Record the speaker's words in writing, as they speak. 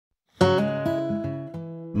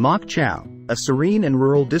Moc Chau, a serene and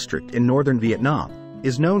rural district in northern Vietnam,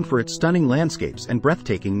 is known for its stunning landscapes and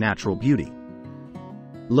breathtaking natural beauty.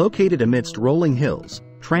 Located amidst rolling hills,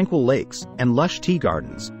 tranquil lakes, and lush tea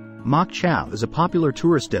gardens, Moc Chau is a popular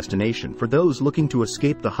tourist destination for those looking to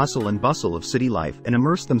escape the hustle and bustle of city life and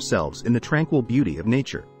immerse themselves in the tranquil beauty of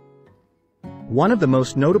nature. One of the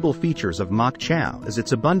most notable features of Moc Chau is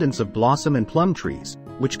its abundance of blossom and plum trees,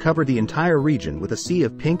 which cover the entire region with a sea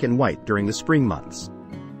of pink and white during the spring months.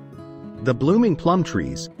 The blooming plum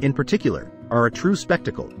trees, in particular, are a true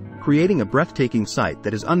spectacle, creating a breathtaking sight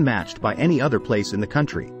that is unmatched by any other place in the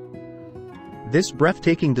country. This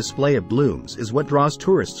breathtaking display of blooms is what draws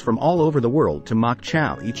tourists from all over the world to Moc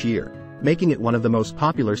Chau each year, making it one of the most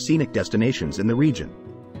popular scenic destinations in the region.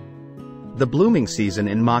 The blooming season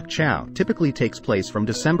in Moc Chau typically takes place from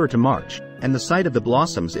December to March, and the sight of the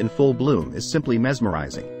blossoms in full bloom is simply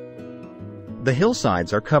mesmerizing. The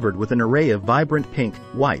hillsides are covered with an array of vibrant pink,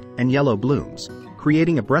 white, and yellow blooms,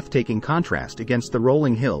 creating a breathtaking contrast against the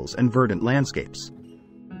rolling hills and verdant landscapes.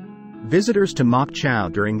 Visitors to Moc Chau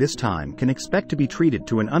during this time can expect to be treated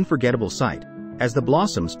to an unforgettable sight, as the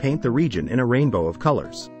blossoms paint the region in a rainbow of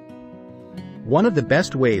colors. One of the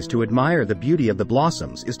best ways to admire the beauty of the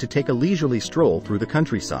blossoms is to take a leisurely stroll through the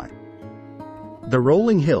countryside. The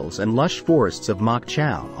rolling hills and lush forests of Moc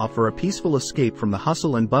Chau offer a peaceful escape from the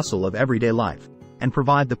hustle and bustle of everyday life, and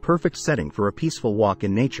provide the perfect setting for a peaceful walk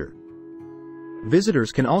in nature.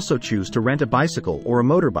 Visitors can also choose to rent a bicycle or a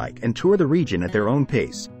motorbike and tour the region at their own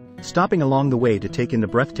pace, stopping along the way to take in the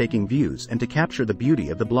breathtaking views and to capture the beauty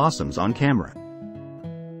of the blossoms on camera.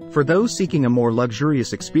 For those seeking a more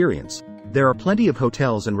luxurious experience, there are plenty of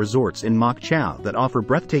hotels and resorts in Moc Chau that offer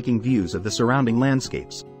breathtaking views of the surrounding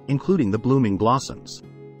landscapes, including the blooming blossoms.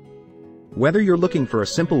 Whether you're looking for a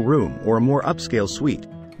simple room or a more upscale suite,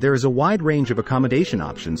 there is a wide range of accommodation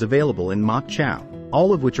options available in Moc Chau,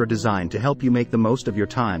 all of which are designed to help you make the most of your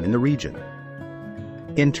time in the region.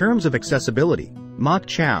 In terms of accessibility, Moc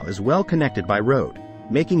Chau is well connected by road,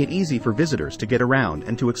 making it easy for visitors to get around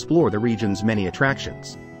and to explore the region's many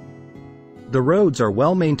attractions. The roads are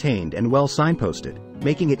well maintained and well signposted,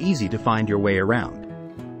 making it easy to find your way around.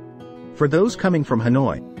 For those coming from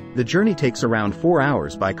Hanoi, the journey takes around 4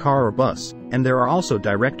 hours by car or bus, and there are also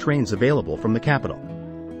direct trains available from the capital.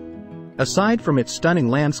 Aside from its stunning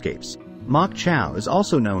landscapes, Moc Chau is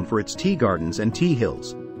also known for its tea gardens and tea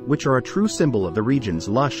hills, which are a true symbol of the region's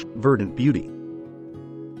lush, verdant beauty.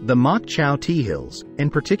 The Moc Chau tea hills, in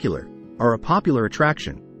particular, are a popular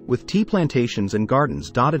attraction, with tea plantations and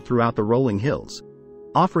gardens dotted throughout the rolling hills,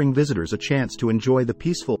 offering visitors a chance to enjoy the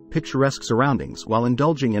peaceful, picturesque surroundings while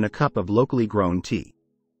indulging in a cup of locally grown tea.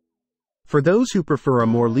 For those who prefer a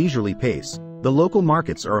more leisurely pace, the local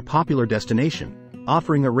markets are a popular destination,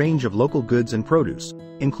 offering a range of local goods and produce,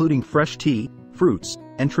 including fresh tea, fruits,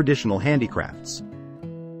 and traditional handicrafts.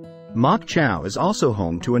 Moc Chau is also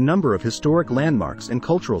home to a number of historic landmarks and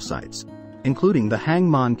cultural sites, including the Hang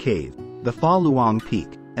Mon Cave, the Pha Luang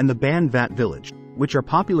Peak, and the Ban Vat Village, which are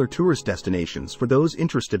popular tourist destinations for those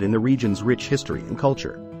interested in the region's rich history and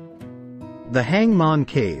culture. The Hang Mon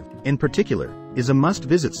Cave, in particular, is a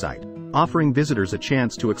must-visit site, offering visitors a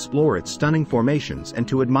chance to explore its stunning formations and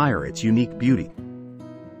to admire its unique beauty.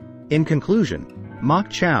 In conclusion, Moc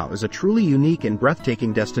Chau is a truly unique and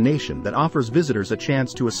breathtaking destination that offers visitors a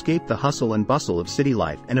chance to escape the hustle and bustle of city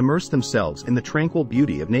life and immerse themselves in the tranquil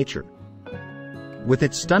beauty of nature. With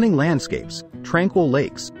its stunning landscapes, tranquil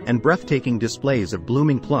lakes, and breathtaking displays of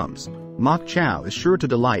blooming plums, Moc Chau is sure to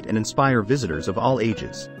delight and inspire visitors of all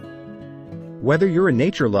ages. Whether you're a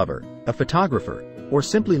nature lover, a photographer, or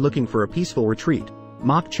simply looking for a peaceful retreat,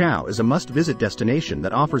 Moc Chau is a must-visit destination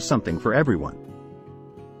that offers something for everyone.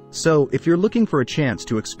 So, if you're looking for a chance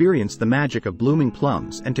to experience the magic of blooming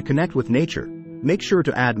plums and to connect with nature, make sure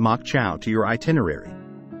to add Moc Chau to your itinerary.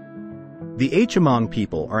 The Hmong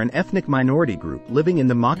people are an ethnic minority group living in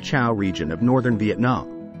the Moc Chau region of northern Vietnam.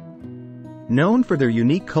 Known for their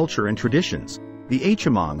unique culture and traditions, the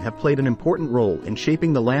Hmong have played an important role in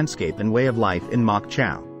shaping the landscape and way of life in Moc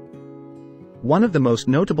Chau. One of the most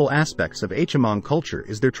notable aspects of Hmong culture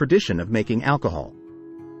is their tradition of making alcohol.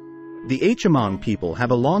 The Hmong people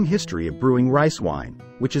have a long history of brewing rice wine,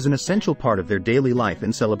 which is an essential part of their daily life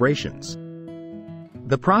and celebrations.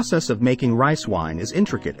 The process of making rice wine is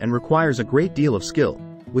intricate and requires a great deal of skill,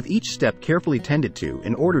 with each step carefully tended to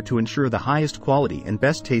in order to ensure the highest quality and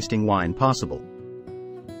best tasting wine possible.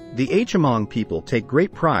 The Hmong people take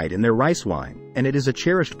great pride in their rice wine, and it is a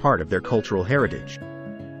cherished part of their cultural heritage.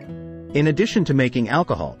 In addition to making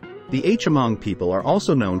alcohol, the Hmong people are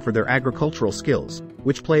also known for their agricultural skills,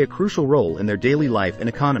 which play a crucial role in their daily life and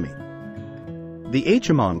economy. The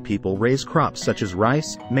Hmong people raise crops such as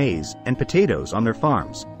rice, maize, and potatoes on their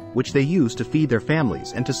farms, which they use to feed their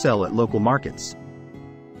families and to sell at local markets.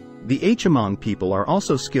 The Hmong people are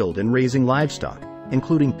also skilled in raising livestock,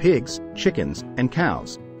 including pigs, chickens, and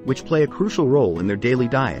cows, which play a crucial role in their daily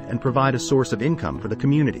diet and provide a source of income for the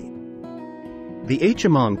community. The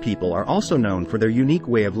Hmong people are also known for their unique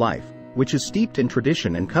way of life, which is steeped in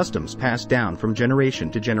tradition and customs passed down from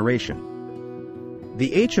generation to generation. The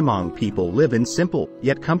Hmong people live in simple,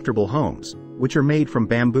 yet comfortable homes, which are made from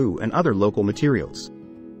bamboo and other local materials.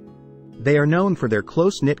 They are known for their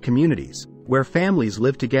close-knit communities, where families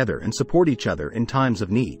live together and support each other in times of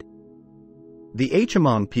need. The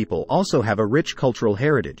Hmong people also have a rich cultural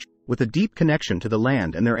heritage, with a deep connection to the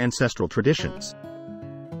land and their ancestral traditions.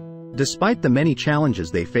 Despite the many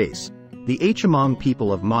challenges they face, the Hmong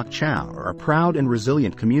people of Moc Chau are a proud and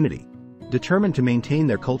resilient community, determined to maintain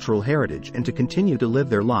their cultural heritage and to continue to live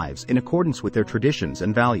their lives in accordance with their traditions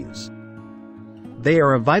and values. They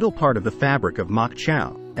are a vital part of the fabric of Moc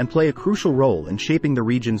Chau and play a crucial role in shaping the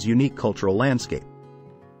region's unique cultural landscape.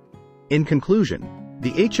 In conclusion,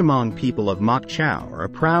 the Hmong people of Moc Chau are a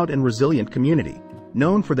proud and resilient community,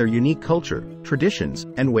 known for their unique culture, traditions,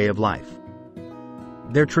 and way of life.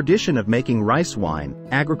 Their tradition of making rice wine,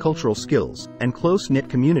 agricultural skills, and close-knit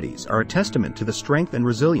communities are a testament to the strength and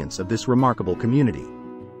resilience of this remarkable community.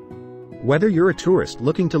 Whether you're a tourist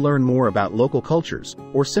looking to learn more about local cultures,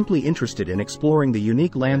 or simply interested in exploring the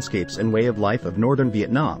unique landscapes and way of life of northern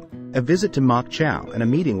Vietnam, a visit to Moc Chau and a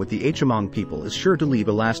meeting with the Hmong people is sure to leave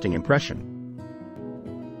a lasting impression.